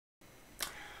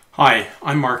Hi,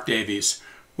 I'm Mark Davies.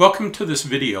 Welcome to this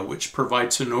video which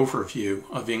provides an overview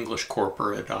of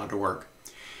EnglishCorpora.org.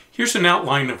 Here's an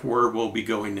outline of where we'll be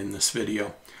going in this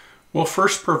video. We'll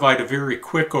first provide a very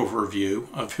quick overview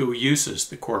of who uses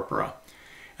the corpora.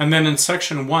 And then in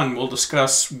section 1 we'll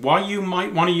discuss why you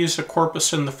might want to use a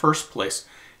corpus in the first place,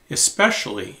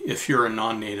 especially if you're a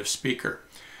non-native speaker.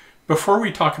 Before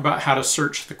we talk about how to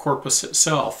search the corpus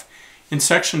itself, in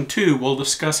section 2, we'll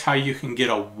discuss how you can get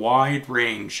a wide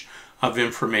range of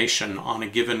information on a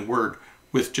given word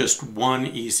with just one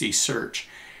easy search.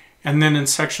 And then in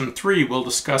section 3, we'll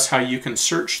discuss how you can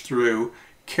search through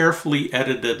carefully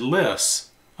edited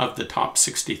lists of the top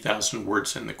 60,000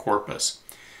 words in the corpus.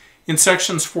 In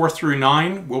sections 4 through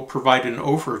 9, we'll provide an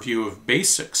overview of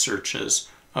basic searches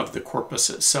of the corpus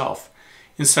itself.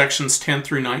 In sections 10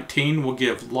 through 19, we'll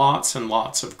give lots and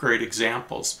lots of great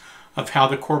examples of how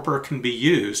the corpora can be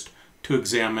used to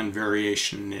examine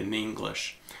variation in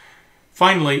English.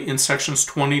 Finally, in sections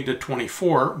 20 to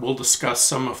 24, we'll discuss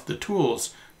some of the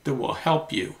tools that will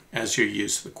help you as you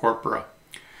use the corpora.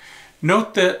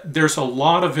 Note that there's a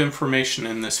lot of information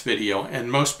in this video,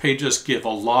 and most pages give a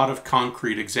lot of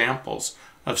concrete examples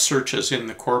of searches in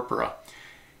the corpora.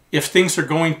 If things are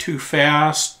going too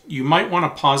fast, you might want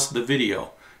to pause the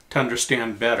video to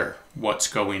understand better what's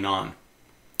going on.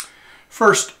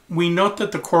 First, we note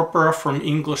that the corpora from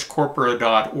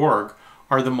EnglishCorpora.org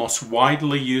are the most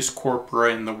widely used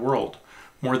corpora in the world,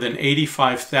 more than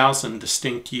 85,000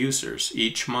 distinct users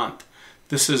each month.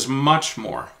 This is much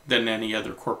more than any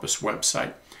other corpus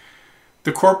website.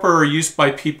 The corpora are used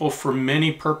by people for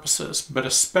many purposes, but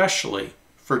especially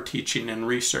for teaching and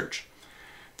research.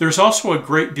 There's also a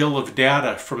great deal of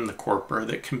data from the corpora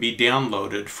that can be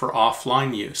downloaded for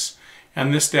offline use,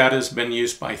 and this data has been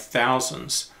used by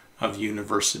thousands of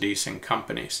universities and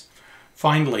companies.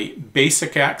 Finally,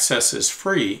 basic access is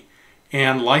free,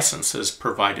 and licenses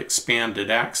provide expanded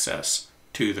access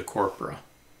to the corpora.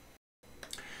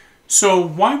 So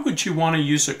why would you want to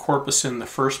use a corpus in the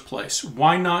first place?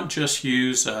 Why not just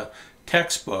use a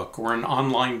textbook or an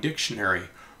online dictionary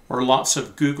or lots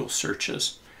of Google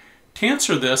searches? To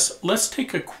answer this, let's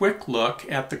take a quick look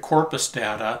at the corpus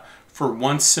data for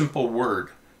one simple word,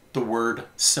 the word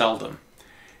seldom.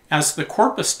 As the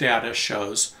corpus data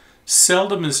shows,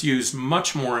 seldom is used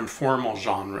much more in formal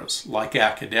genres like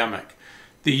academic.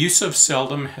 The use of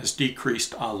seldom has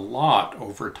decreased a lot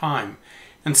over time,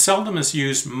 and seldom is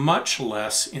used much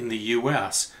less in the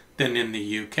US than in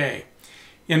the UK.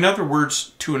 In other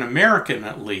words, to an American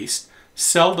at least,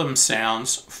 seldom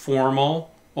sounds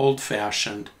formal,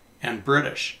 old-fashioned, and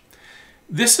British.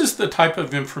 This is the type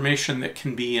of information that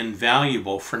can be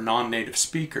invaluable for non-native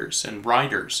speakers and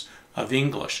writers of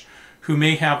English who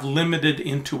may have limited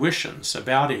intuitions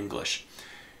about English.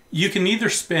 You can either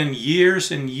spend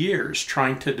years and years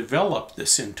trying to develop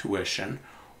this intuition,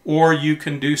 or you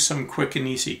can do some quick and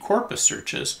easy corpus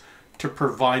searches to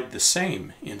provide the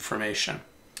same information.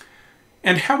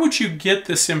 And how would you get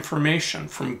this information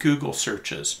from Google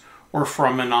searches or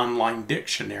from an online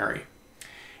dictionary?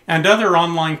 And other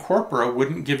online corpora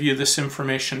wouldn't give you this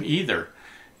information either,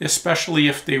 especially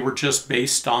if they were just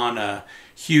based on a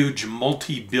huge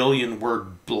multi-billion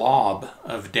word blob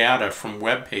of data from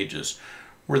web pages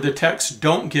where the texts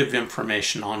don't give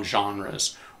information on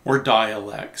genres or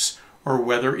dialects or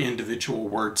whether individual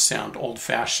words sound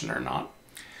old-fashioned or not.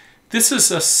 This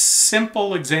is a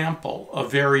simple example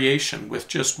of variation with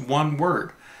just one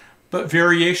word, but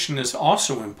variation is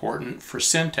also important for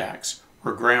syntax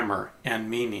or grammar and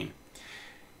meaning.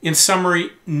 In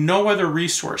summary, no other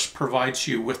resource provides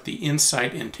you with the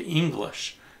insight into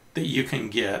English that you can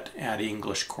get at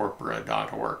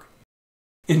EnglishCorpora.org.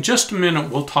 In just a minute,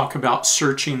 we'll talk about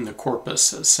searching the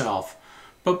corpus itself.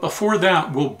 But before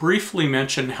that, we'll briefly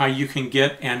mention how you can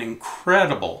get an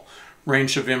incredible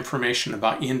range of information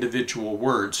about individual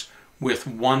words with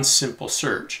one simple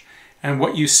search. And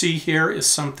what you see here is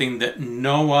something that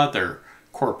no other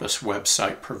corpus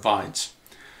website provides.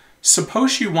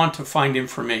 Suppose you want to find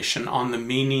information on the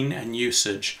meaning and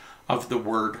usage of the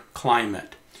word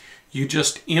climate. You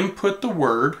just input the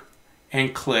word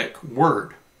and click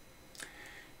Word.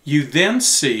 You then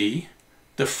see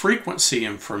the frequency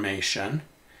information,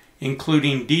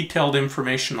 including detailed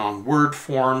information on word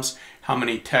forms, how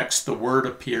many texts the word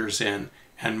appears in,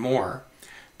 and more.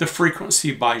 The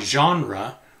frequency by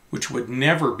genre, which would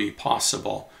never be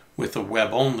possible with a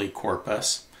web-only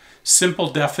corpus. Simple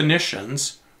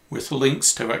definitions, with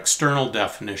links to external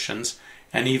definitions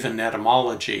and even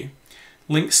etymology,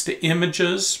 links to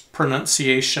images,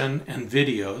 pronunciation, and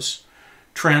videos,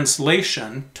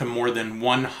 translation to more than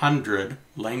 100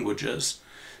 languages,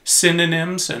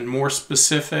 synonyms and more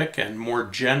specific and more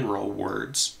general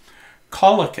words,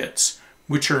 collocates,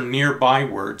 which are nearby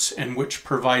words and which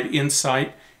provide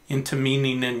insight into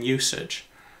meaning and usage,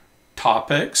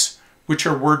 topics, which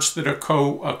are words that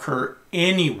occur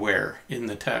anywhere in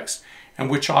the text and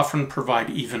which often provide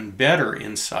even better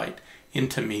insight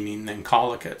into meaning than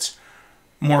collocates,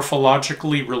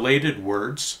 morphologically related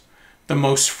words, the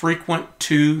most frequent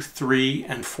 2, 3,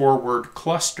 and 4 word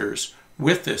clusters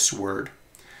with this word,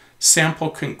 sample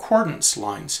concordance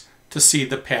lines to see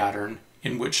the pattern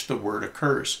in which the word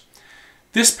occurs.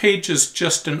 This page is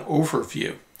just an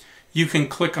overview. You can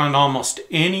click on almost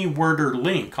any word or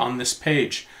link on this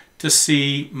page to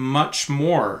see much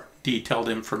more detailed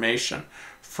information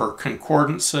for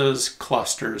concordances,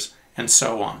 clusters, and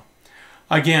so on.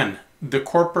 Again, the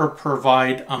Corpora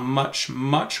provide a much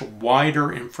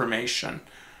wider information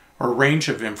or range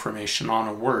of information on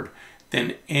a word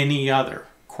than any other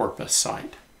corpus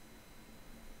site.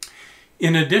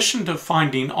 In addition to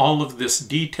finding all of this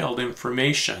detailed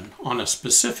information on a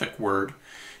specific word,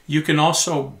 you can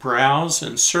also browse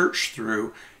and search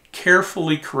through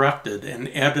carefully corrected and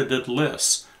edited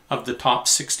lists of the top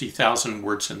 60,000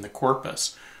 words in the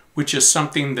corpus, which is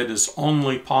something that is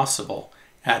only possible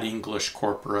at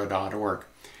EnglishCorpora.org.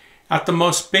 At the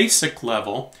most basic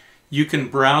level, you can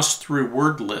browse through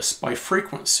word lists by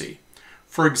frequency.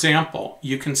 For example,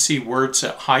 you can see words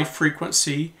at high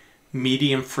frequency,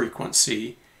 medium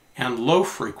frequency, and low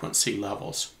frequency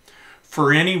levels.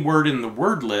 For any word in the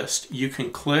word list, you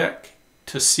can click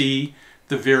to see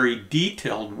the very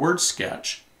detailed word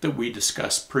sketch that we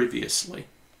discussed previously.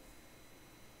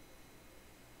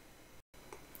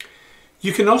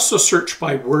 You can also search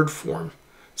by word form,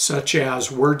 such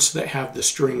as words that have the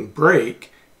string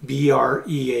break,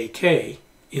 B-R-E-A-K,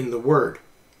 in the word.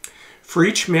 For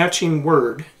each matching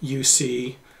word, you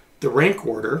see the rank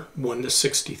order, 1 to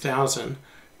 60,000,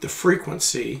 the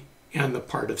frequency, and the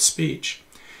part of speech.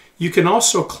 You can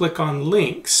also click on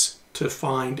links to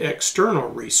find external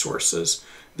resources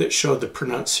that show the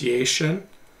pronunciation,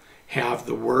 have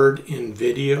the word in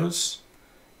videos,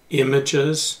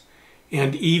 images,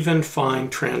 and even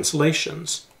find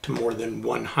translations to more than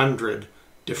 100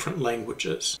 different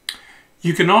languages.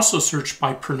 You can also search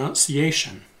by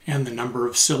pronunciation and the number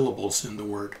of syllables in the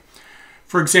word.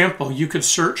 For example, you could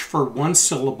search for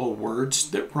one-syllable words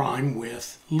that rhyme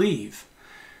with leave.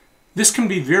 This can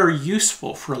be very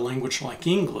useful for a language like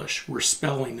English, where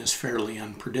spelling is fairly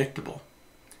unpredictable.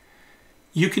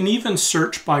 You can even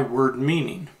search by word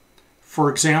meaning. For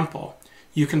example,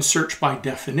 you can search by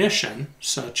definition,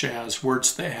 such as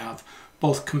words that have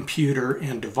both computer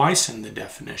and device in the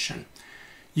definition.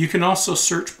 You can also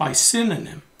search by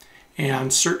synonym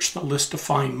and search the list to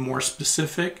find more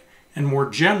specific and more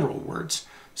general words,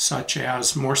 such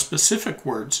as more specific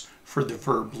words for the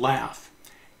verb laugh.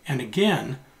 And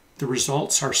again, the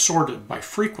results are sorted by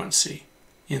frequency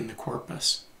in the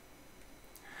corpus.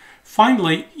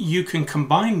 Finally, you can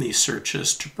combine these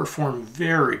searches to perform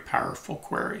very powerful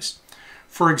queries.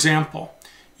 For example,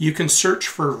 you can search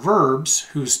for verbs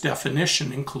whose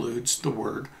definition includes the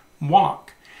word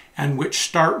walk, and which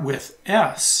start with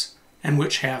S and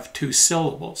which have 2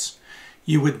 syllables.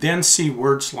 You would then see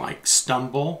words like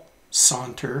stumble,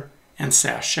 saunter, and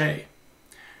sachet.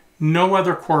 No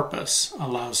other corpus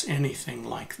allows anything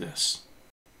like this.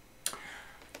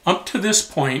 Up to this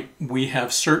point, we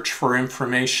have searched for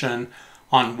information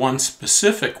on one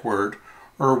specific word,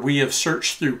 or we have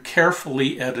searched through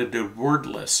carefully edited word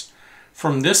lists.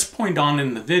 From this point on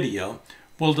in the video,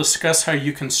 we'll discuss how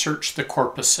you can search the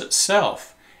corpus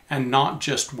itself and not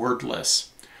just word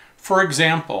lists. For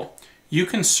example, you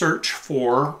can search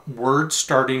for words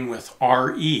starting with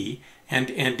RE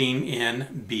and ending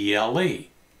in BLE.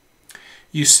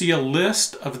 You see a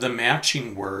list of the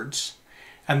matching words,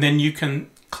 and then you can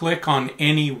click on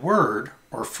any word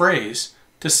or phrase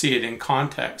to see it in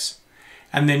context.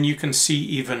 And then you can see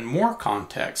even more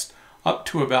context, up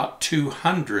to about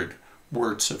 200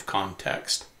 words of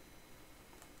context.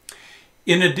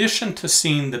 In addition to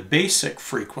seeing the basic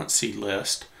frequency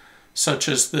list, such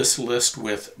as this list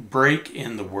with break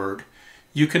in the word,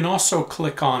 you can also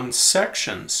click on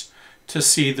sections to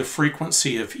see the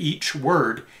frequency of each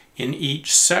word in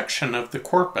each section of the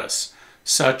corpus,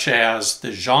 such as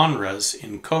the genres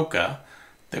in COCA,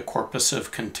 the Corpus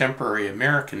of Contemporary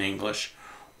American English,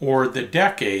 or the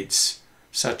decades,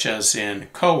 such as in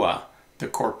COA, the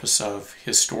Corpus of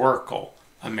Historical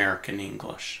American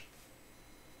English.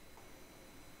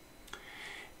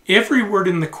 Every word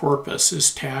in the corpus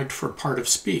is tagged for part of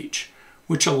speech,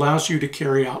 which allows you to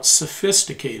carry out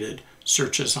sophisticated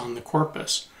searches on the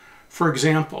corpus. For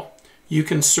example, you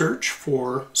can search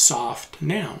for soft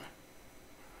noun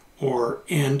or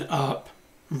end up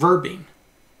verbing,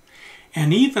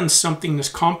 and even something as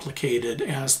complicated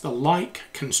as the like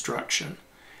construction.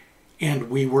 And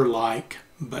we were like,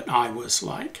 but I was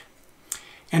like.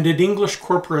 And at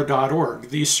EnglishCorpora.org,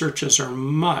 these searches are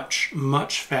much,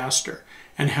 much faster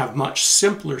and have much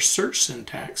simpler search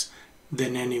syntax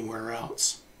than anywhere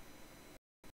else.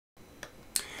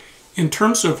 In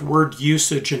terms of word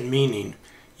usage and meaning,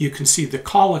 you can see the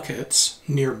collocates,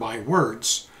 nearby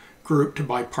words, grouped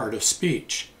by part of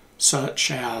speech, such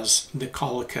as the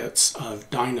collocates of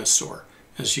dinosaur,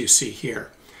 as you see here.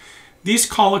 These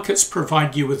collocates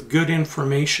provide you with good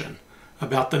information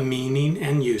about the meaning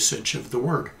and usage of the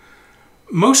word.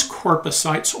 Most corpus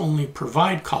sites only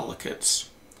provide collocates,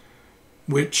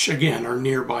 which again are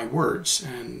nearby words,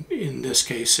 and in this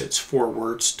case it's 4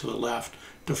 words to the left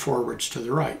to 4 words to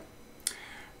the right.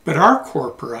 But our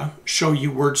corpora show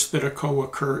you words that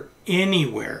occur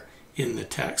anywhere in the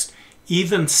text,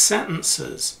 even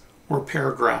sentences or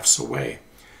paragraphs away.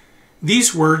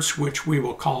 These words, which we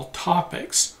will call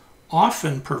topics,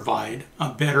 often provide a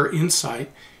better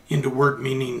insight into word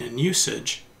meaning and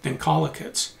usage than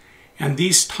collocates, and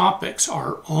these topics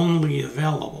are only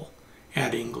available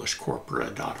at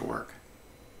EnglishCorpora.org.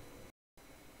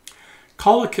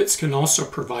 Collocates can also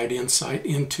provide insight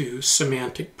into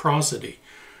semantic prosody,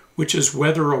 which is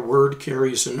whether a word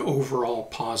carries an overall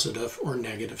positive or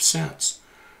negative sense.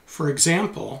 For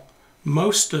example,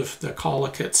 most of the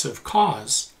collocates of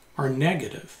cause are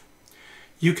negative.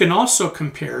 You can also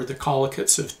compare the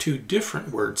collocates of 2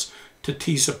 different words to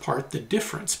tease apart the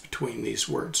difference between these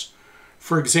words.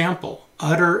 For example,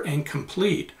 utter and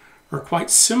complete are quite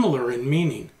similar in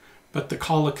meaning, but the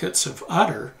collocates of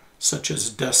utter, such as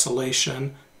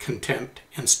desolation, contempt,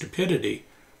 and stupidity,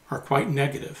 are quite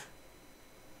negative.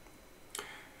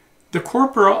 The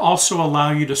corpora also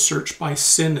allow you to search by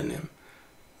synonym,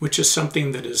 which is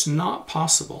something that is not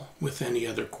possible with any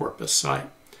other corpus site.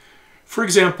 For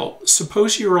example,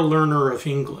 suppose you're a learner of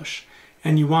English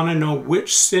and you want to know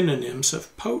which synonyms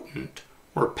of potent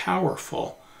or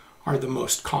powerful are the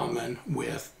most common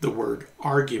with the word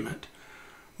argument.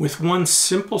 With one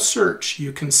simple search,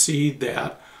 you can see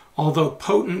that although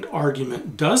potent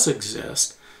argument does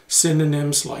exist,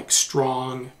 synonyms like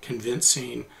strong,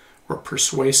 convincing, or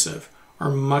persuasive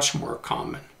are much more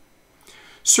common.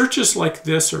 Searches like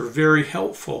this are very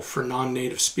helpful for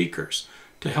non-native speakers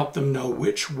to help them know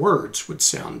which words would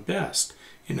sound best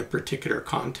in a particular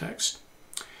context.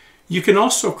 You can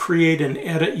also create and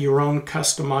edit your own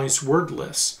customized word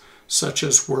lists, such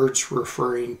as words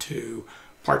referring to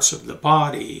parts of the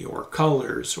body or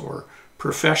colors or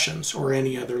professions or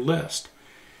any other list.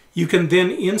 You can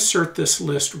then insert this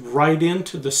list right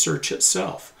into the search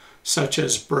itself, such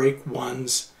as break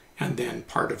ones and then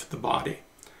part of the body.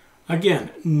 Again,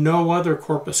 no other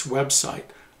corpus website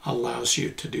allows you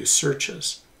to do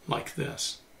searches like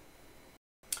this.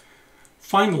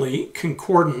 Finally,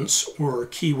 concordance or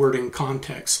keyword and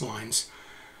context lines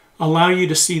allow you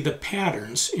to see the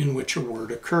patterns in which a word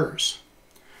occurs.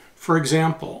 For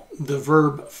example, the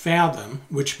verb fathom,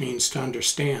 which means to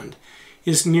understand,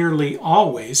 is nearly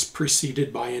always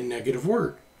preceded by a negative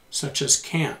word, such as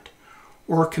can't,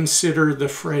 or consider the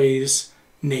phrase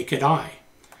naked eye.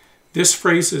 This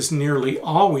phrase is nearly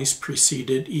always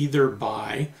preceded either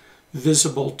by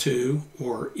visible to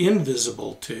or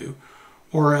invisible to,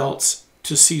 or else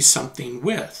to see something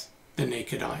with the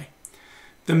naked eye.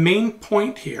 The main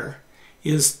point here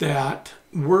is that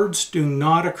words do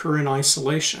not occur in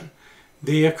isolation.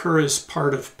 They occur as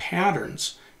part of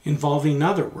patterns involving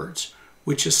other words,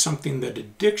 which is something that a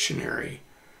dictionary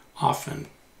often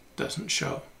doesn't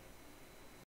show.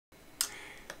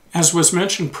 As was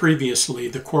mentioned previously,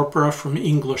 the corpora from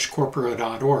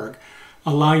EnglishCorpora.org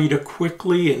allow you to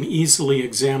quickly and easily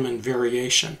examine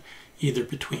variation, either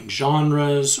between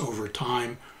genres, over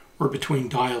time, or between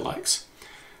dialects.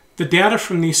 The data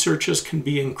from these searches can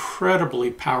be incredibly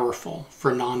powerful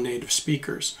for non-native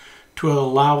speakers to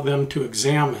allow them to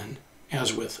examine,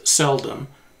 as with seldom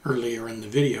earlier in the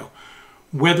video,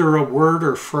 whether a word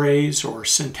or phrase or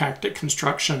syntactic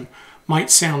construction might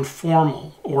sound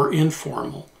formal or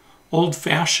informal,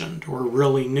 old-fashioned or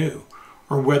really new,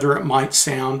 or whether it might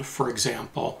sound, for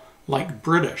example, like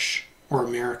British or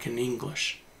American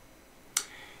English.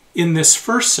 In this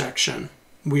first section,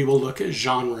 we will look at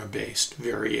genre-based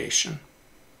variation.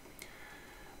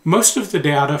 Most of the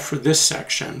data for this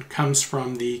section comes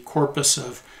from the corpus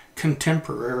of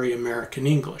Contemporary American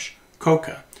English,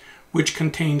 COCA, which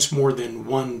contains more than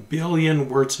 1 billion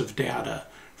words of data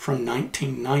from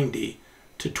 1990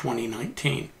 to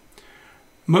 2019.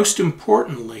 Most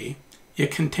importantly, it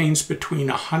contains between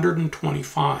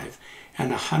 125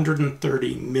 and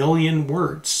 130 million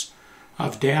words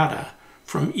of data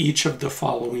from each of the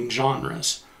following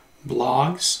genres: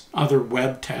 blogs, other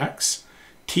web texts,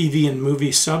 TV and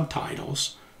movie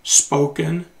subtitles,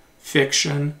 spoken,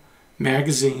 fiction,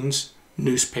 magazines,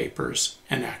 newspapers,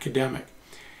 and academic.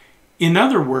 In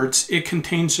other words, it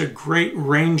contains a great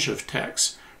range of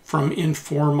texts from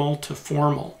informal to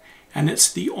formal, and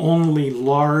it's the only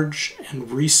large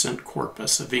and recent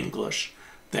corpus of English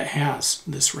that has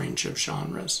this range of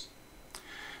genres.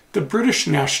 The British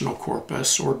National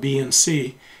Corpus, or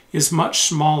B&C, is much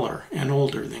smaller and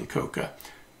older than COCA,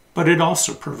 but it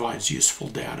also provides useful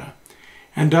data.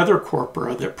 And other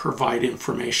corpora that provide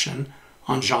information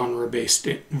on genre-based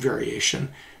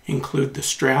variation include the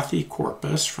Strathy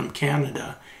Corpus from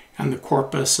Canada and the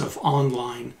Corpus of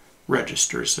Online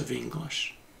Registers of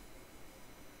English.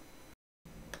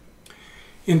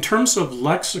 In terms of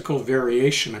lexical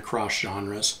variation across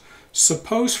genres,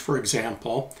 suppose, for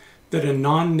example, that a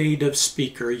non-native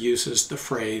speaker uses the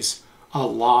phrase "a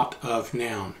lot of"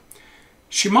 noun.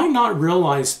 She might not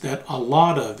realize that "a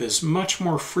lot of" is much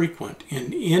more frequent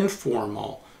in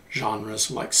informal genres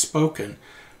like spoken,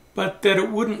 but that it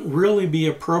wouldn't really be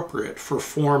appropriate for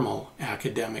formal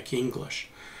academic English.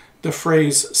 The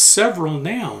phrase "several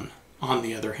noun," on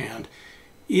the other hand,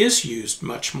 is used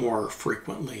much more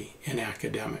frequently in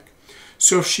academic.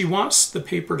 So if she wants the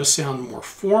paper to sound more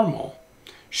formal,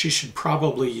 she should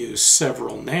probably use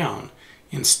 "several noun"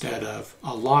 instead of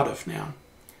 "a lot of" noun.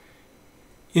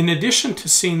 In addition to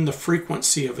seeing the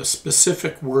frequency of a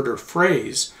specific word or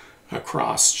phrase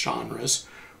across genres,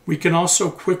 we can also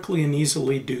quickly and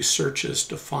easily do searches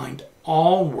to find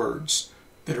all words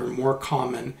that are more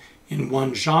common in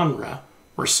one genre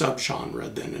or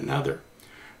subgenre than another.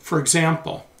 For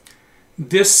example,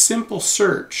 this simple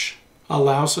search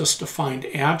allows us to find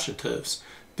adjectives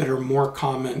that are more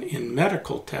common in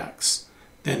medical texts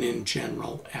than in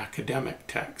general academic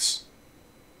texts.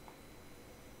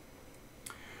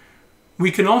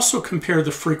 We can also compare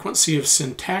the frequency of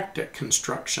syntactic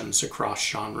constructions across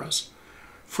genres.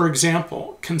 For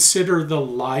example, consider the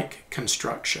like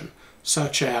construction,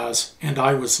 such as "and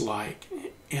I was like,"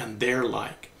 and "they're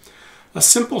like." A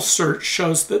simple search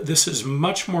shows that this is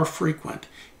much more frequent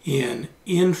in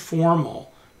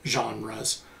informal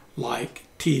genres like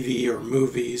TV or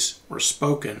movies or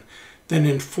spoken than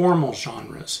in formal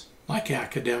genres like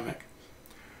academic.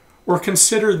 Or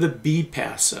consider the be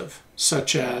passive,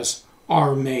 such as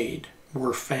 "are made,"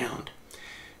 "were found."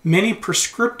 Many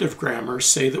prescriptive grammars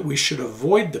say that we should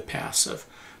avoid the passive,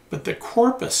 but the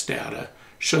corpus data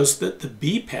shows that the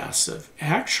be passive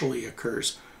actually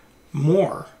occurs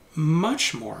more,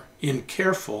 much more, in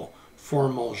careful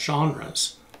formal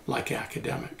genres like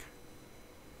academic.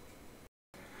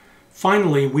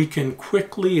 Finally, we can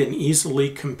quickly and easily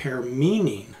compare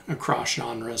meaning across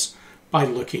genres by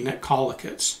looking at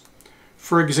collocates.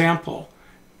 For example,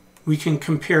 we can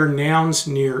compare nouns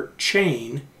near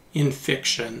chain in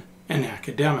fiction and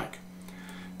academic.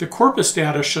 The corpus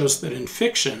data shows that in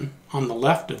fiction, on the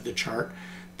left of the chart,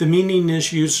 the meaning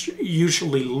is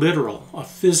usually literal, a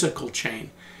physical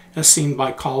chain, as seen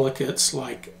by collocates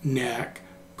like neck,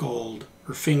 gold,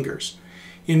 or fingers.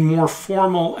 In more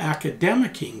formal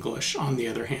academic English, on the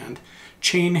other hand,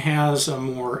 chain has a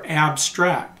more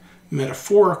abstract,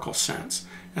 metaphorical sense,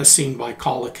 as seen by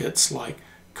collocates like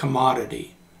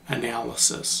commodity,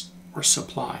 analysis, or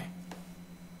supply.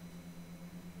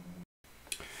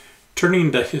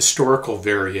 Turning to historical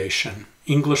variation,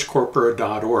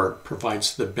 EnglishCorpora.org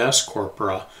provides the best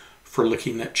corpora for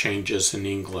looking at changes in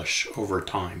English over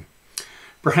time.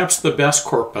 Perhaps the best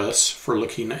corpus for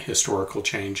looking at historical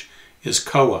change is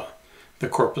COA, the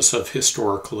Corpus of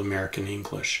Historical American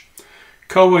English.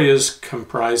 COA is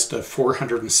comprised of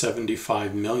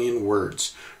 475 million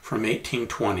words from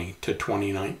 1820 to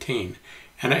 2019,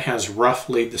 and it has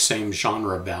roughly the same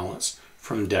genre balance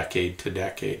from decade to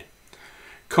decade.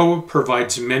 COA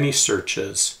provides many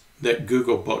searches that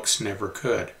Google Books never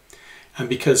could, and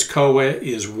because COA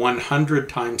is 100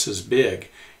 times as big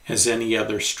as any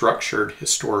other structured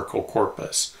historical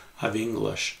corpus of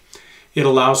English, it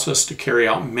allows us to carry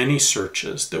out many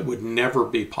searches that would never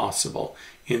be possible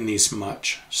in these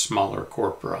much smaller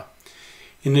corpora.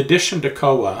 In addition to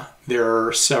COA, there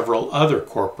are several other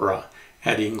corpora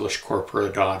at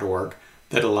EnglishCorpora.org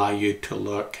that allow you to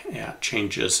look at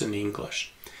changes in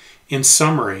English. In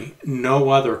summary,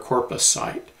 no other corpus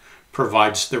site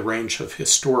provides the range of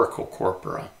historical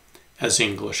corpora as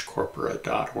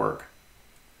EnglishCorpora.org.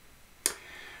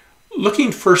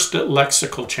 Looking first at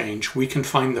lexical change, we can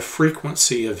find the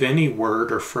frequency of any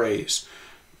word or phrase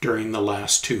during the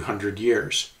last 200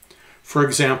 years. For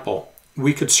example,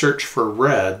 we could search for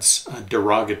Reds, a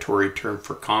derogatory term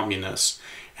for communists,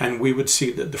 and we would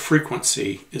see that the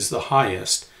frequency is the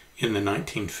highest in the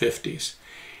 1950s.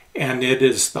 And it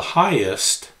is the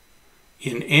highest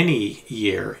in any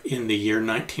year in the year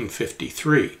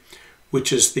 1953,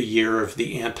 which is the year of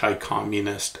the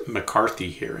anti-communist McCarthy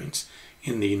hearings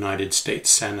in the United States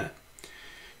Senate.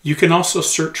 You can also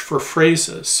search for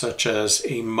phrases such as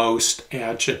a most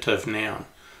adjective noun,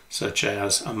 such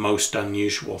as a most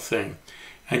unusual thing,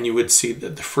 and you would see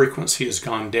that the frequency has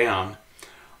gone down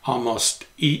almost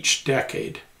each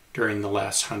decade during the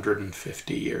last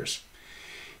 150 years.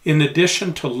 In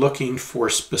addition to looking for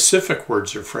specific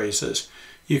words or phrases,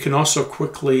 you can also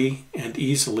quickly and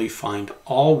easily find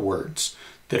all words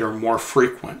that are more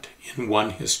frequent in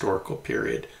one historical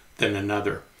period than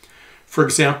another. For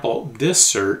example, this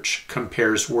search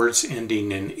compares words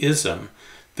ending in ism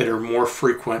that are more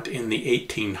frequent in the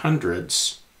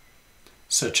 1800s,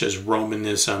 such as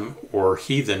Romanism or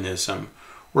heathenism,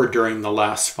 or during the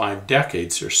last 5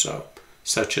 decades or so,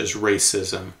 such as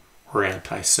racism or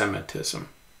anti-Semitism.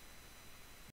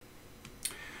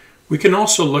 We can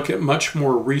also look at much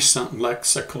more recent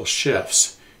lexical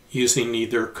shifts using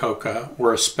either COCA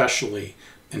or especially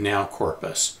the Now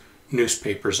corpus,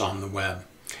 newspapers on the web.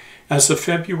 As of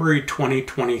February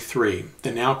 2023,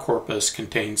 the Now corpus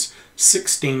contains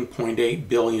 16.8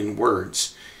 billion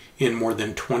words in more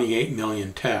than 28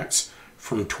 million texts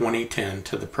from 2010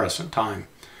 to the present time.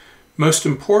 Most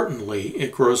importantly,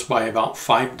 it grows by about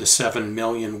 5 to 7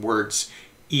 million words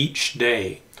each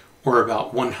day, or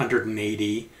about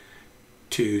 180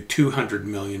 to 200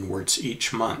 million words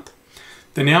each month.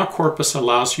 The Now corpus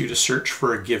allows you to search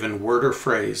for a given word or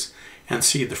phrase and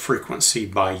see the frequency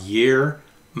by year,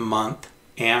 month,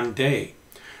 and day.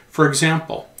 For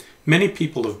example, many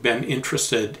people have been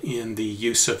interested in the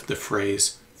use of the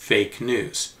phrase fake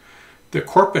news. The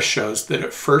corpus shows that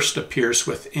it first appears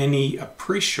with any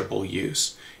appreciable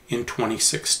use in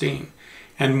 2016,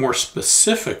 and more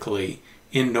specifically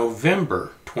in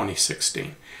November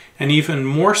 2016, and even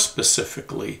more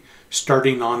specifically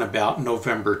starting on about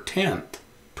November 10th,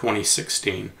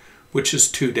 2016, which is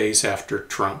 2 days after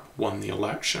Trump won the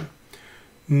election.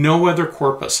 No other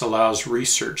corpus allows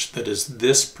research that is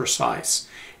this precise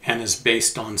and is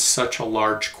based on such a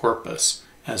large corpus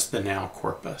as the Now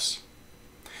corpus.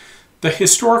 The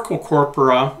historical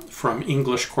corpora from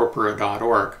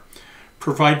EnglishCorpora.org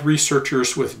provide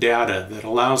researchers with data that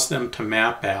allows them to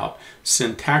map out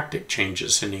syntactic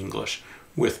changes in English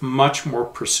with much more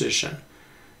precision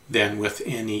than with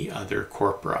any other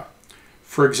corpora.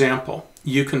 For example,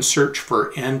 you can search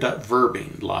for end-up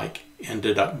verbing like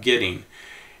ended up getting,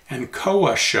 and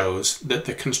COA shows that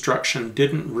the construction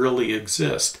didn't really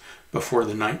exist before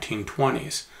the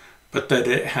 1920s, but that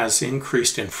it has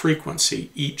increased in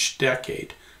frequency each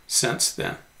decade since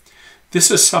then.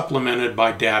 This is supplemented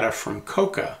by data from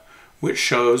COCA, which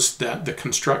shows that the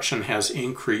construction has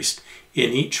increased in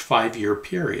each 5-year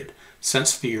period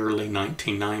since the early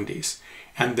 1990s,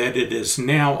 and that it is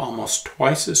now almost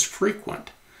twice as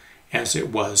frequent as it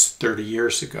was 30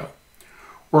 years ago.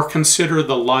 Or consider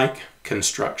the like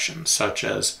construction, such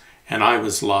as, and I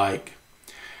was like.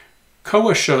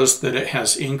 COA shows that it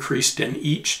has increased in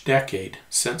each decade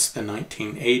since the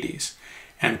 1980s,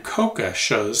 and COCA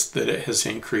shows that it has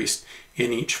increased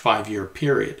in each 5-year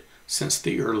period since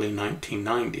the early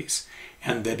 1990s,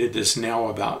 and that it is now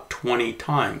about 20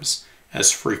 times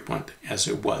as frequent as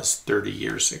it was 30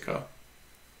 years ago.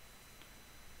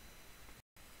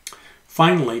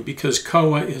 Finally, because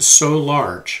COA is so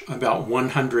large, about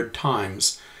 100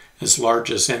 times as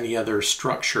large as any other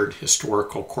structured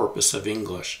historical corpus of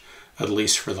English, at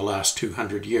least for the last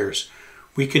 200 years,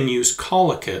 we can use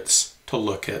collocates to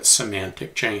look at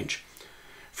semantic change.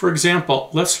 For example,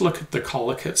 let's look at the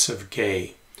collocates of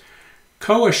gay.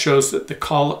 COA shows the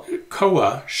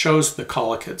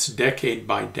collocates decade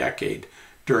by decade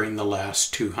during the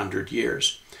last 200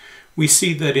 years. We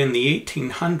see that in the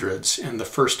 1800s and the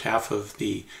first half of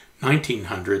the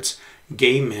 1900s,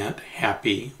 gay meant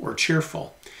happy or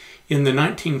cheerful. In the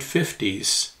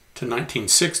 1950s to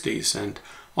 1960s and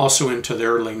also into the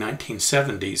early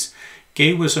 1970s,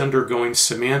 gay was undergoing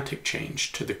semantic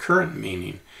change to the current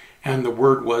meaning, and the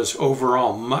word was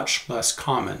overall much less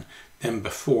common than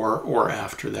before or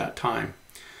after that time.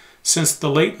 Since the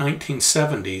late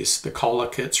 1970s, the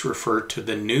collocates referred to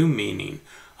the new meaning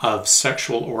of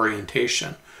sexual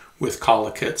orientation with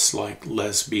collocates like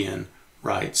lesbian,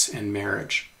 rights, and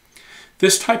marriage.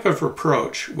 This type of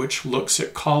approach, which looks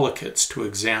at collocates to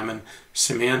examine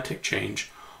semantic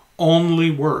change,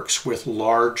 only works with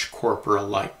large corpora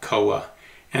like COA,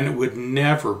 and it would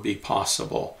never be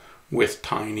possible with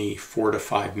tiny 4 to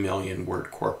 5 million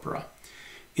word corpora.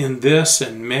 In this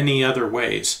and many other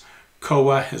ways,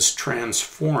 COA has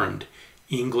transformed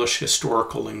English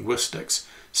historical linguistics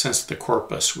since the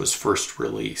corpus was first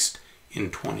released in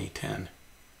 2010.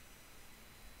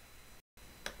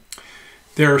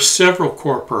 There are several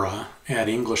corpora at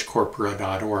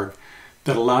englishcorpora.org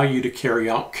that allow you to carry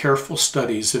out careful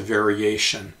studies of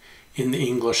variation in the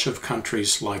English of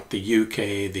countries like the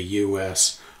UK, the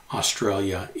US,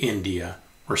 Australia, India,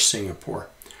 or Singapore.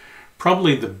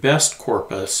 Probably the best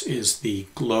corpus is the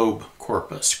GLOBE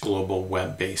corpus, Global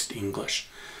Web-Based English.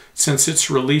 Since its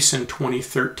release in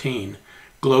 2013,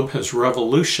 GLOBE has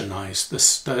revolutionized the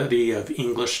study of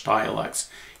English dialects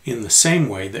in the same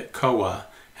way that COA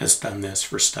has done this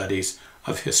for studies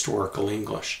of historical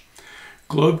English.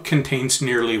 GLOBE contains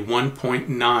nearly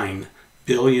 1.9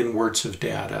 billion words of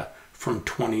data from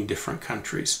 20 different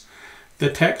countries.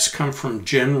 The texts come from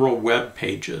general web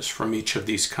pages from each of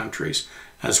these countries,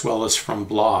 as well as from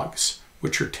blogs,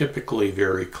 which are typically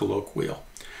very colloquial.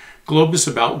 GLOBE is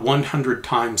about 100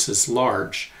 times as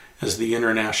large as the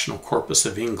International Corpus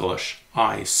of English,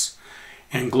 ICE,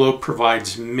 and GLOBE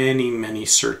provides many, many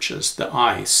searches that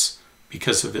ICE,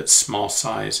 because of its small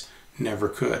size, never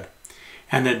could.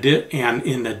 And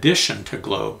in addition to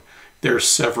GLOBE, there are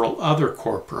several other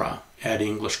corpora at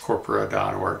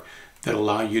englishcorpora.org that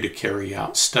allow you to carry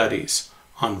out studies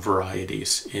on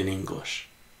varieties in English.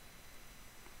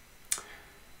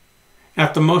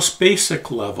 At the most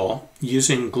basic level,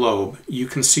 using GLOBE, you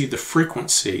can see the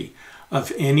frequency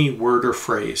of any word or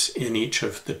phrase in each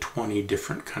of the 20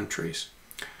 different countries.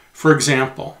 For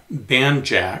example,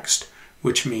 banjaxed,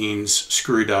 which means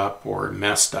screwed up or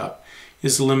messed up,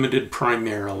 is limited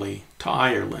primarily to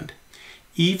Ireland.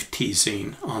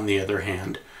 Eve-teasing, on the other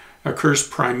hand, occurs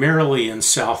primarily in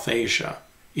South Asia,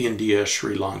 India,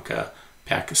 Sri Lanka,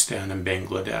 Pakistan, and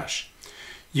Bangladesh.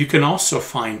 You can also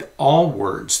find all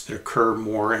words that occur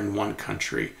more in one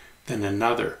country than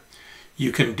another.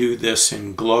 You can do this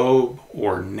in GLOBE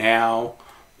or NOW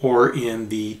or in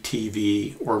the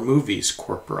TV or movies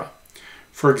corpora.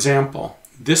 For example,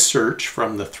 this search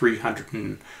from the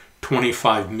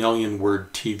 325 million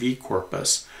word TV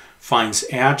corpus finds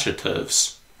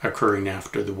adjectives occurring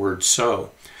after the word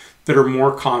so that are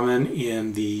more common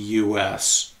in the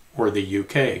US or the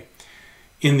UK.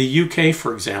 In the UK,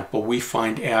 for example, we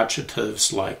find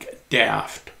adjectives like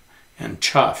daft and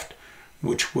chuffed,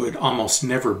 which would almost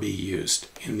never be used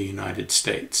in the United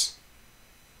States.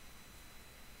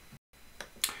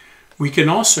 We can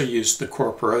also use the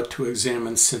corpora to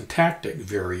examine syntactic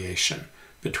variation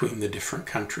between the different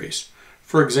countries.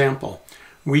 For example,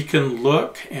 we can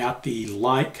look at the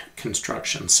like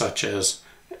construction, such as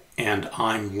 "and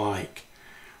I'm like."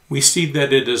 We see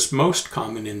that it is most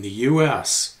common in the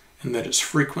US and that its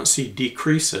frequency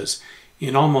decreases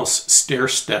in almost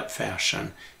stair-step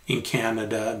fashion in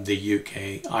Canada, the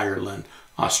UK, Ireland,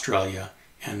 Australia,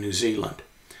 and New Zealand.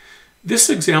 This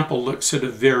example looks at a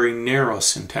very narrow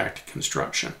syntactic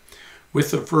construction.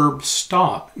 With the verb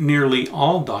stop, nearly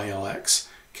all dialects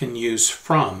can use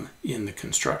from in the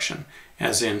construction,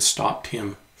 as in stopped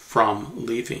him from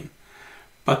leaving.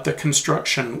 But the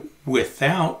construction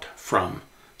without from,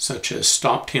 such as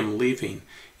stopped him leaving,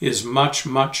 is much,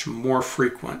 much more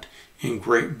frequent in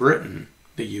Great Britain,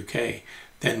 the UK,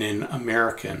 than in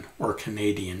American or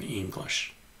Canadian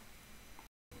English.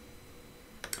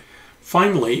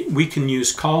 Finally, we can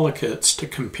use collocates to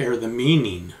compare the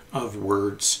meaning of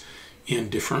words in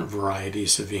different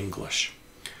varieties of English.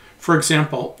 For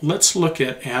example, let's look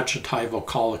at adjectival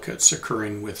collocates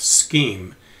occurring with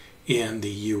scheme in the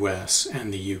US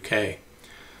and the UK.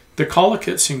 The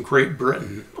collocates in Great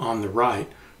Britain, on the right,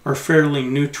 are fairly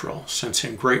neutral, since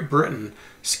in Great Britain,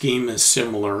 scheme is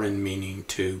similar in meaning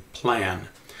to plan.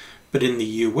 But in the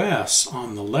US,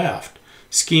 on the left,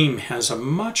 scheme has a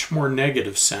much more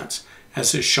negative sense,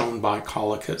 as is shown by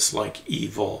collocates like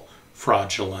evil,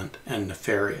 fraudulent, and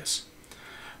nefarious.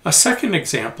 A second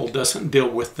example doesn't deal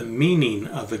with the meaning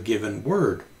of a given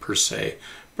word, per se,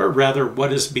 but rather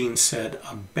what is being said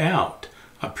about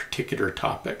a particular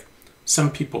topic.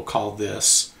 Some people call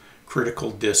this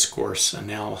critical discourse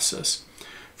analysis.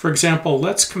 For example,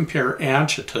 let's compare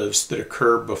adjectives that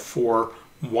occur before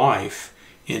wife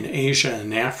in Asia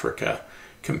and Africa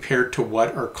compared to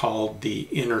what are called the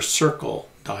inner circle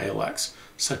dialects,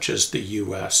 such as the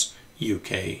US,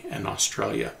 UK, and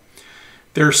Australia.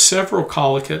 There are several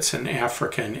collocates in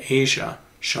Africa and Asia,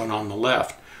 shown on the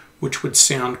left, which would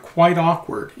sound quite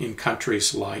awkward in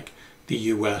countries like the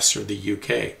US or the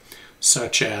UK,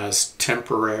 such as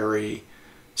temporary,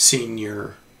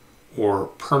 senior, or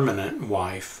permanent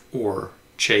wife, or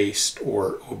chaste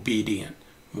or obedient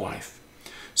wife.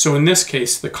 So in this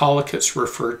case, the collocates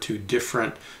refer to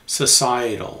different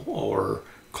societal or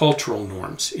cultural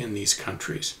norms in these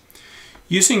countries.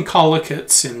 Using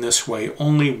collocates in this way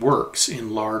only works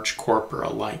in large corpora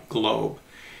like Globe,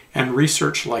 and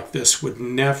research like this would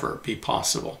never be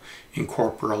possible in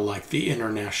corpora like the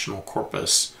International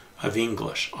Corpus of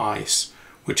English, ICE,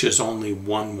 which is only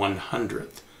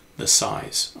 1/100th the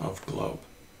size of Globe.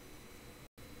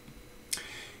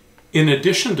 In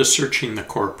addition to searching the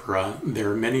corpora,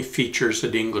 there are many features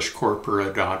at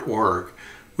EnglishCorpora.org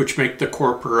which make the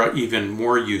corpora even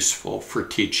more useful for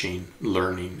teaching,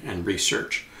 learning, and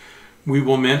research. We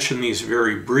will mention these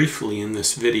very briefly in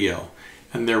this video,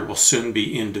 and there will soon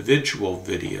be individual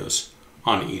videos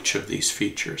on each of these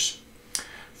features.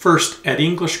 First, at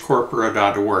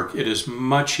EnglishCorpora.org, it is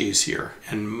much easier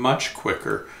and much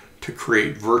quicker to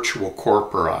create virtual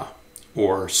corpora,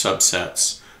 or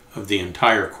subsets, of the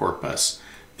entire corpus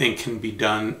than can be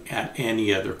done at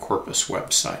any other corpus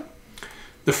website.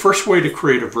 The first way to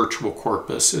create a virtual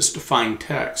corpus is to find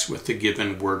text with a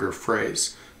given word or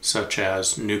phrase, such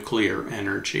as nuclear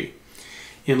energy.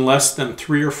 In less than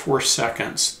 3 or 4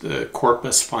 seconds, the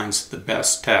corpus finds the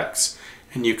best text,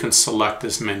 and you can select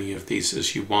as many of these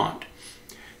as you want.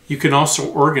 You can also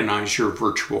organize your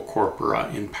virtual corpora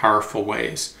in powerful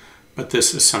ways, but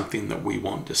this is something that we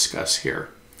won't discuss here.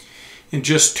 In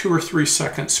just 2 or 3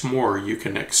 seconds more, you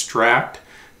can extract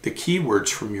the keywords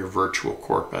from your virtual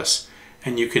corpus,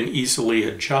 and you can easily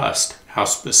adjust how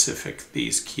specific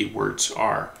these keywords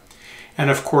are. And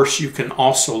of course, you can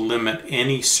also limit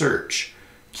any search,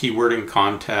 keyword in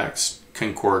context,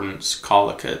 concordance,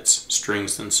 collocates,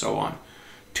 strings, and so on,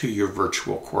 to your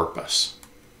virtual corpus.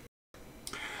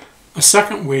 A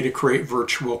second way to create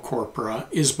virtual corpora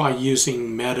is by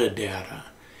using metadata,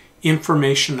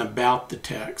 information about the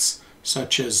text,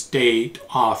 such as date,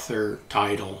 author,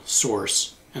 title,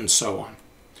 source, and so on.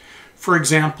 For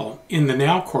example, in the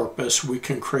Now corpus, we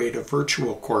can create a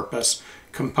virtual corpus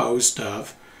composed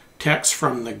of texts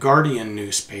from the Guardian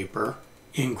newspaper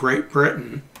in Great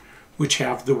Britain, which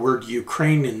have the word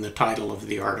Ukraine in the title of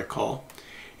the article,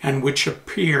 and which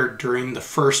appeared during the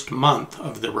first month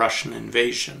of the Russian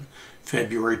invasion,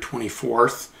 February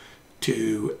 24th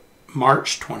to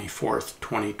March 24th,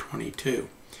 2022.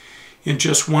 In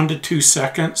just 1 to 2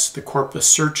 seconds, the corpus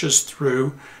searches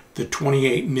through the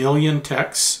 28 million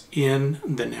texts in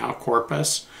the Now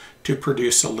corpus to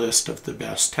produce a list of the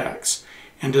best texts.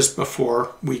 And as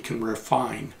before, we can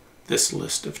refine this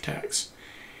list of texts.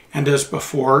 And as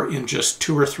before, in just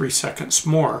 2 or 3 seconds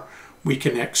more, we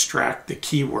can extract the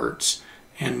keywords,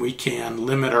 and we can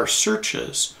limit our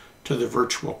searches to the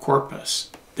virtual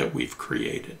corpus that we've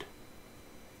created.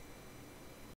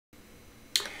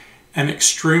 An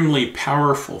extremely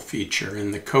powerful feature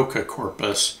in the COCA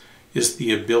corpus is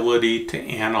the ability to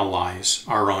analyze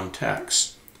our own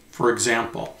text. For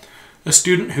example, a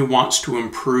student who wants to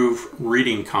improve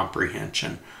reading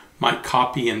comprehension might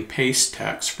copy and paste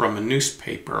text from a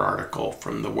newspaper article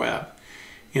from the web.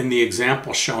 In the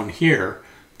example shown here,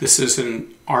 this is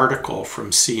an article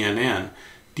from CNN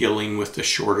dealing with the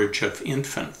shortage of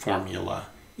infant formula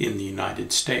in the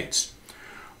United States.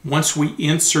 Once we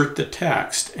insert the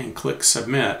text and click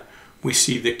Submit, we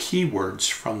see the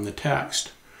keywords from the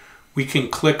text. We can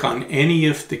click on any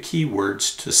of the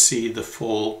keywords to see the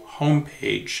full home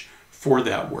page for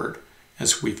that word,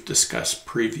 as we've discussed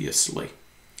previously.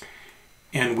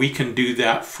 And we can do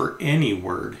that for any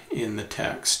word in the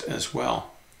text as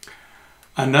well.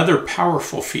 Another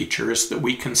powerful feature is that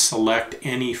we can select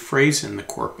any phrase in the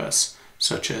corpus,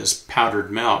 such as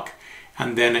powdered milk,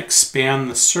 and then expand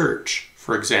the search,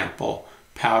 for example,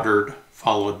 powdered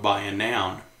followed by a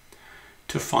noun,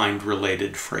 to find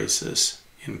related phrases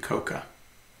in COCA.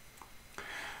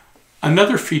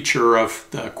 Another feature of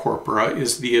the corpora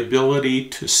is the ability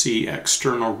to see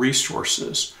external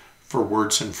resources for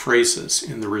words and phrases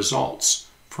in the results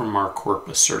from our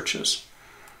corpus searches.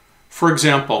 For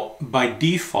example, by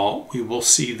default, we will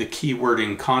see the keyword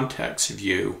in context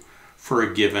view for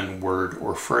a given word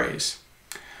or phrase.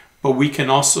 But we can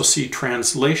also see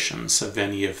translations of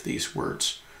any of these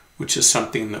words, which is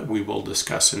something that we will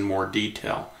discuss in more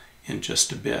detail in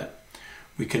just a bit.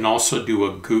 We can also do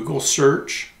a Google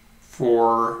search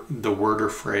for the word or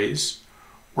phrase,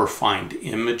 or find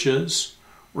images,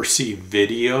 or see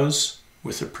videos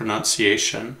with a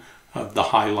pronunciation of the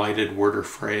highlighted word or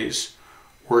phrase,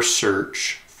 or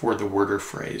search for the word or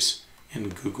phrase in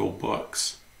Google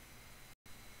Books.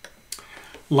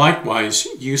 Likewise,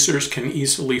 users can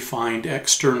easily find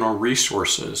external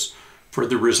resources for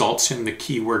the results in the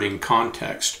keyword in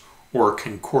context or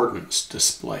concordance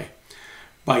display.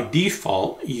 By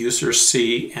default, users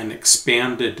see an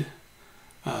expanded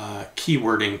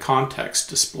keyword in context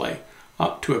display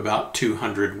up to about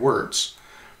 200 words,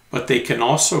 but they can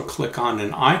also click on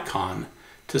an icon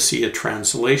to see a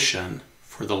translation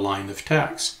for the line of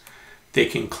text. They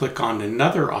can click on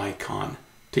another icon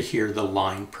to hear the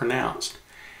line pronounced.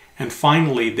 And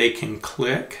finally, they can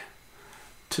click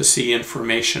to see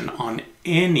information on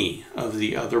any of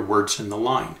the other words in the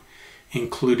line,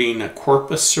 including a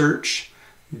corpus search,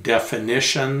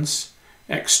 definitions,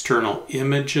 external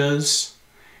images,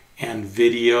 and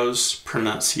videos,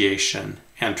 pronunciation,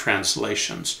 and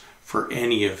translations for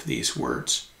any of these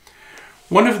words.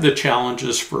 One of the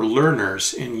challenges for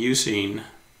learners in using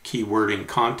keyword in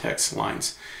context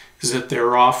lines is that there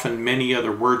are often many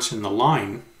other words in the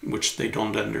line which they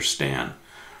don't understand.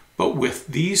 But with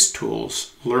these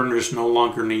tools, learners no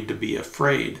longer need to be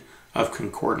afraid of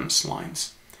concordance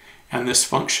lines. And this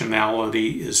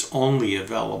functionality is only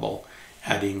available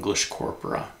at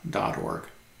englishcorpora.org.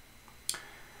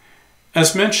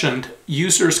 As mentioned,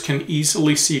 users can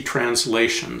easily see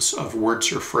translations of words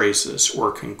or phrases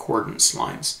or concordance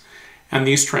lines, and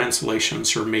these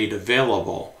translations are made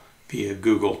available via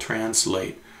Google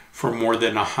Translate for more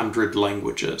than 100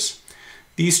 languages.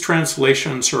 These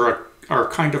translations are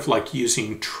kind of like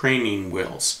using training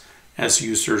wheels as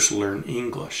users learn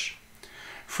English.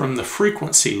 From the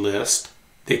frequency list,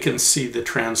 they can see the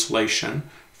translation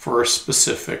for a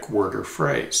specific word or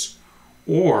phrase,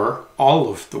 or all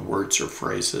of the words or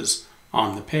phrases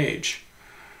on the page.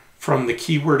 From the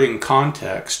keyword in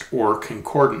context or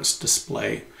concordance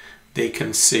display, they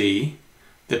can see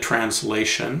the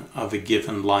translation of a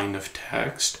given line of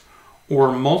text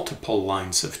or multiple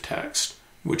lines of text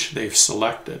which they've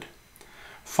selected.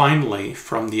 Finally,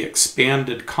 from the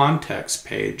expanded context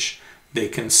page, they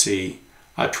can see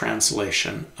a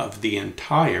translation of the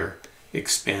entire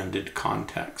expanded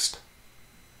context.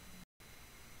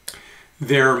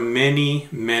 There are many,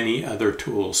 many other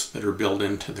tools that are built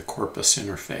into the Corpus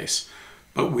interface,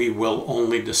 but we will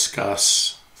only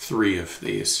discuss 3 of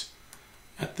these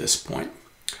at this point.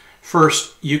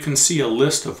 First, you can see a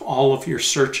list of all of your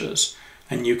searches,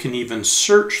 and you can even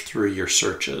search through your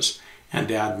searches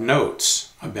and add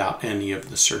notes about any of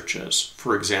the searches.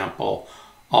 For example,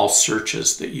 all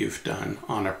searches that you've done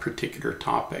on a particular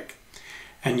topic.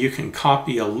 And you can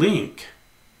copy a link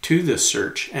to the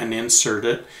search and insert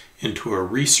it into a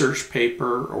research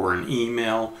paper or an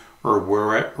email or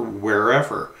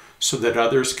wherever, so that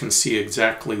others can see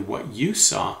exactly what you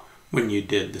saw when you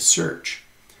did the search.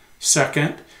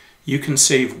 Second, you can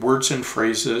save words and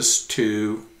phrases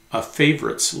to a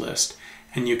favorites list,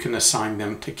 and you can assign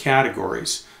them to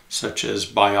categories such as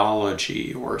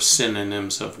biology or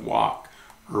synonyms of walk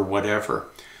or whatever.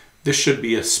 This should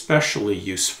be especially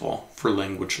useful for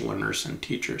language learners and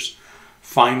teachers.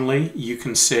 Finally, you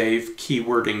can save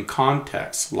keyword in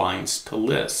context lines to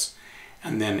lists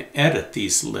and then edit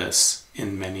these lists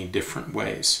in many different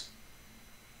ways.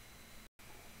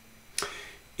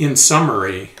 In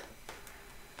summary,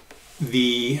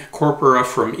 the corpora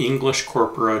from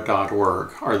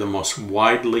englishcorpora.org are the most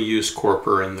widely used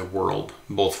corpora in the world,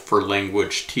 both for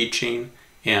language teaching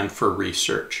and for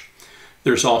research.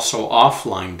 There's also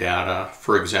offline data,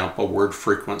 for example, word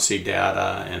frequency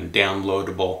data and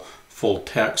downloadable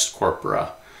full-text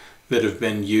corpora that have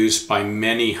been used by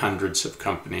many hundreds of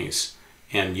companies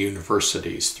and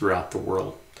universities throughout the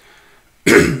world.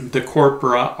 The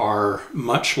corpora are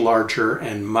much larger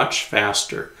and much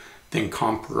faster than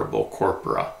comparable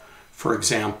corpora. For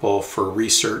example, for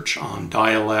research on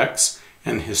dialects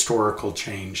and historical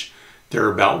change,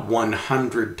 they're about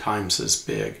 100 times as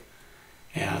big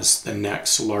as the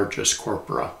next largest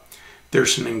corpora.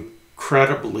 There's an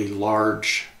incredibly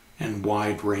large and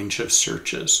wide range of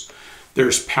searches.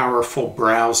 There's powerful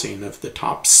browsing of the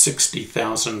top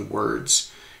 60,000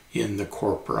 words in the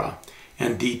corpora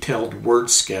and detailed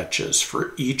word sketches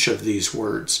for each of these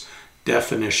words,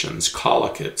 definitions,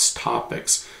 collocates,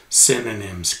 topics,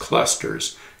 synonyms,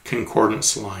 clusters,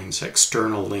 concordance lines,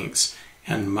 external links,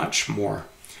 and much more.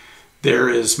 There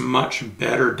is much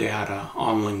better data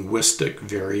on linguistic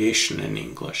variation in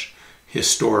English,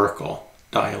 historical,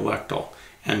 dialectal,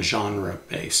 and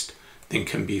genre-based, than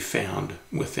can be found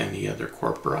with any other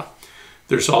corpora.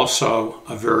 There's also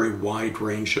a very wide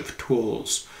range of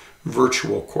tools.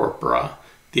 Virtual corpora,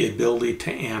 the ability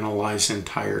to analyze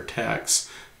entire texts,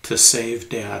 to save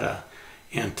data,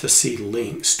 and to see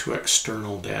links to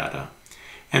external data.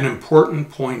 An important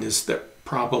point is that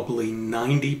probably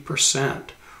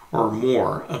 90% or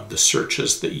more of the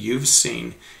searches that you've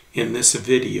seen in this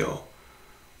video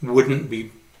wouldn't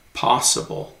be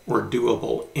possible or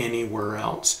doable anywhere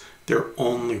else. They're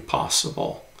only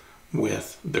possible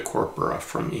with the corpora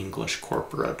from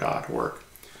EnglishCorpora.org.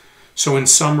 So in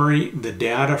summary, the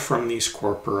data from these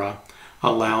corpora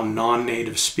allow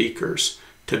non-native speakers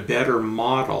to better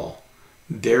model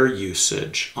their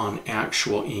usage on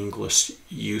actual English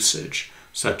usage,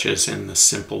 such as in the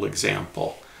simple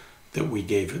example that we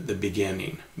gave at the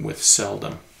beginning with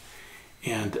seldom.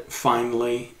 And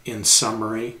finally, in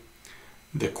summary,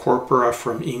 the corpora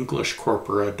from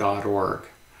EnglishCorpora.org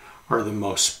are the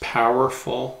most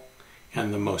powerful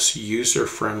and the most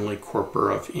user-friendly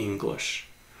corpora of English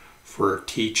for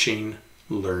teaching,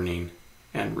 learning,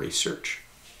 and research.